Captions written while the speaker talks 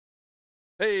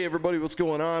Hey everybody, what's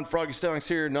going on? Froggy Stonks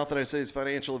here. Nothing I say is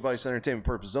financial advice, entertainment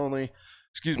purpose only.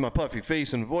 Excuse my puffy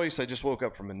face and voice. I just woke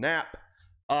up from a nap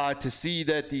to see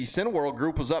that the Cineworld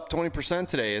group was up 20%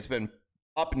 today. It's been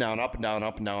up and down, up and down,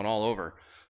 up and down all over.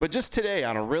 But just today,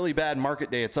 on a really bad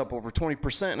market day, it's up over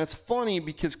 20%. And it's funny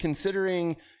because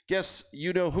considering, guess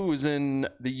you know who is in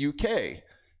the UK.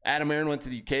 Adam Aron went to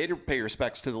the UK to pay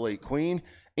respects to the late Queen.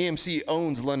 AMC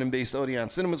owns London-based Odeon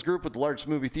Cinemas Group with the largest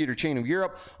movie theater chain of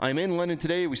Europe. I'm in London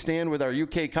today. We stand with our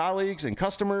UK colleagues and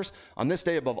customers on this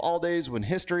day above all days when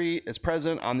history is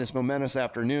present on this momentous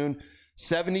afternoon.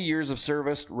 70 years of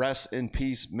service. Rest in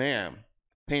peace, ma'am.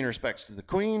 Paying respects to the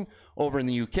Queen. Over in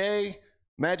the UK,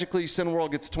 magically,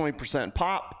 Cineworld gets 20%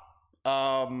 pop.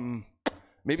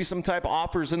 Maybe some type of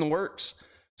offers in the works.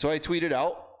 So I tweeted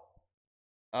out,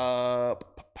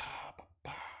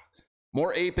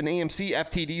 more APE and AMC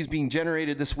FTDs being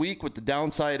generated this week with the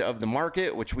downside of the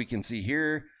market, which we can see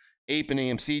here. APE and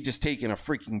AMC just taking a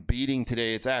freaking beating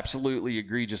today. It's absolutely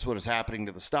egregious what is happening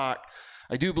to the stock.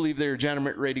 I do believe they're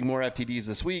generating more FTDs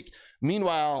this week.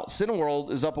 Meanwhile,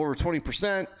 Cineworld is up over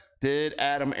 20%. Did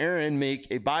Adam Aron make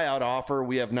a buyout offer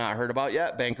we have not heard about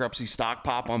yet? Bankruptcy stock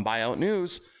pop on buyout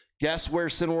news. Guess where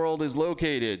Cineworld is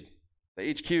located?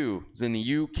 The HQ is in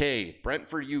the UK,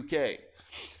 Brentford, UK.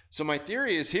 So my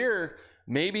theory is here,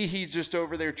 maybe he's just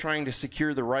over there trying to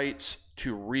secure the rights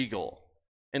to Regal.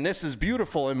 And this is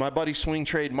beautiful, and my buddy Swing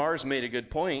Trade Mars made a good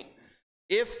point.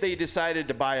 If they decided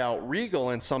to buy out Regal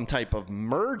in some type of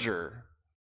merger,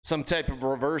 some type of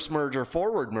reverse merger,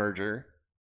 forward merger,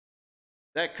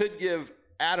 that could give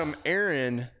Adam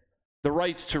Aron the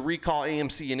rights to recall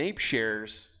AMC and APE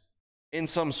shares in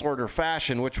some sort of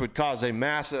fashion, which would cause a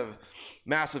massive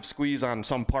squeeze on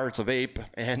some parts of APE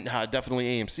and definitely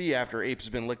AMC after APE has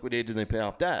been liquidated and they pay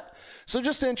off debt. So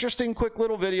just an interesting, quick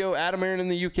little video. Adam Aron in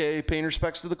the UK, paying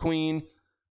respects to the Queen.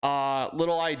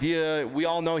 Little idea. We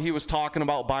all know he was talking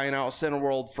about buying out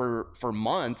Cineworld for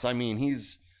months. I mean,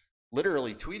 he's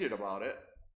literally tweeted about it.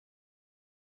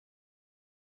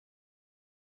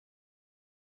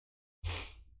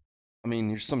 I mean,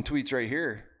 here's some tweets right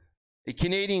here. A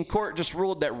Canadian court just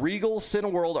ruled that Regal,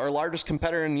 Cineworld, our largest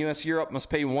competitor in US Europe,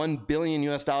 must pay $1 billion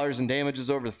in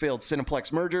damages over the failed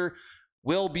Cineplex merger.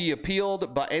 Will be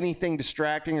appealed, but anything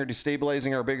distracting or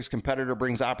destabilizing our biggest competitor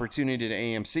brings opportunity to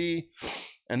AMC.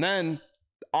 And then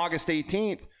August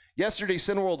 18th, yesterday,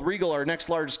 Cineworld Regal, our next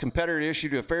largest competitor,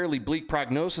 issued a fairly bleak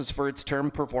prognosis for its term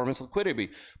performance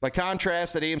liquidity. By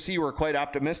contrast, at AMC, we're quite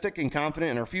optimistic and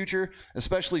confident in our future,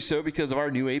 especially so because of our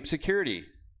new APE security.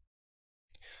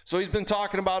 So he's been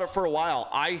talking about it for a while.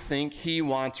 I think he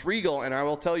wants Regal, and I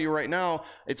will tell you right now,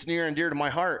 it's near and dear to my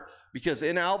heart because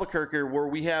in Albuquerque, where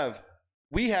we have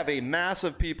a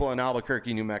massive people in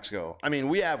Albuquerque, New Mexico. I mean,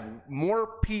 we have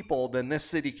more people than this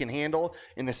city can handle,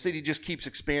 and the city just keeps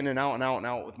expanding out and out and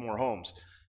out with more homes.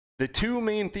 The two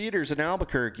main theaters in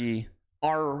Albuquerque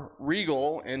are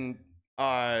Regal and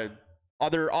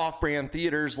other off-brand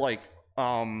theaters like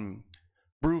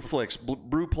Brewflix,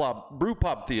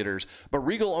 Brewpub theaters, but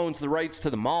Regal owns the rights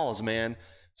to the malls, man.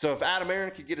 So if Adam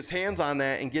Aron could get his hands on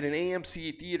that and get an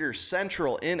AMC theater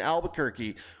central in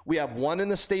Albuquerque, we have one in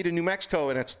the state of New Mexico,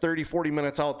 and it's 30-40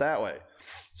 minutes out that way.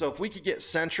 So if we could get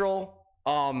central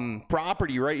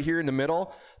property right here in the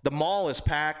middle, the mall is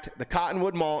packed. The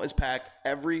Cottonwood Mall is packed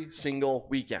every single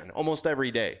weekend, almost every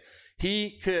day.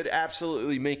 He could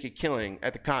absolutely make a killing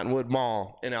at the Cottonwood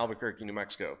Mall in Albuquerque, New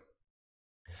Mexico.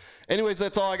 Anyways,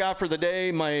 that's all I got for the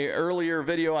day. My earlier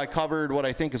video, I covered what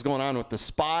I think is going on with the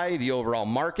SPY, the overall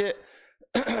market.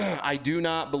 I do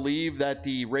not believe that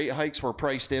the rate hikes were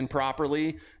priced in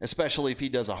properly, especially if he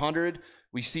does 100.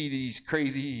 We see these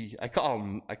crazy, I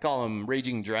call them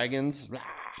raging dragons.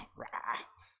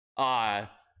 But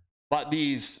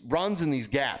these runs and these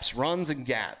gaps, runs and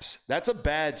gaps, that's a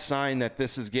bad sign that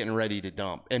this is getting ready to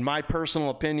dump. In my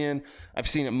personal opinion, I've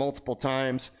seen it multiple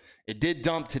times. It did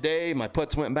dump today. My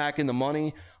puts went back in the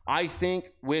money. I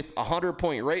think with a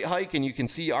 100-point rate hike, and you can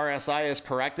see RSI has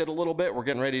corrected a little bit, we're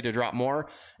getting ready to drop more.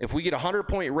 If we get a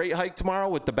 100-point rate hike tomorrow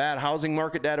with the bad housing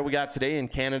market data we got today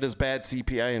and Canada's bad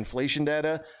CPI inflation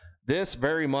data, this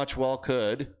very much well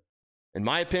could, in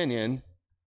my opinion,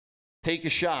 take a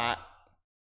shot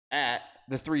at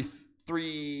the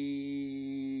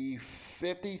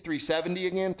 350, 370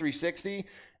 again, 360.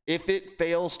 If it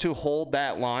fails to hold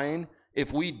that line,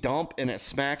 if we dump and it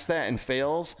smacks that and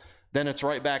fails, then it's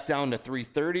right back down to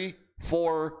 330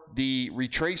 for the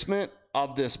retracement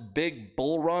of this big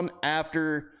bull run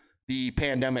after the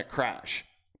pandemic crash.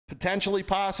 Potentially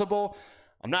possible.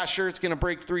 I'm not sure it's going to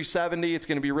break 370. It's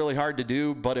going to be really hard to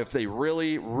do, but if they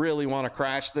really, really want to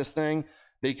crash this thing,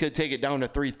 They could take it down to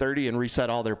 330 and reset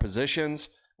all their positions,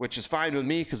 which is fine with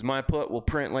me because my put will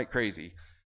print like crazy.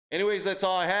 Anyways, that's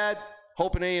all I had.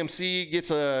 Hoping AMC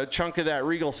gets a chunk of that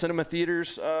Regal Cinema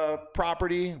Theaters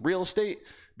property real estate.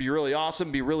 Be really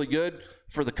awesome, be really good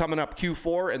for the coming up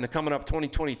Q4 and the coming up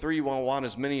 2023. You want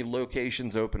as many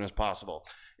locations open as possible.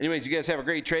 Anyways, you guys have a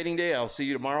great trading day. I'll see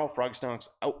you tomorrow. Frog Stonks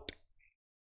out.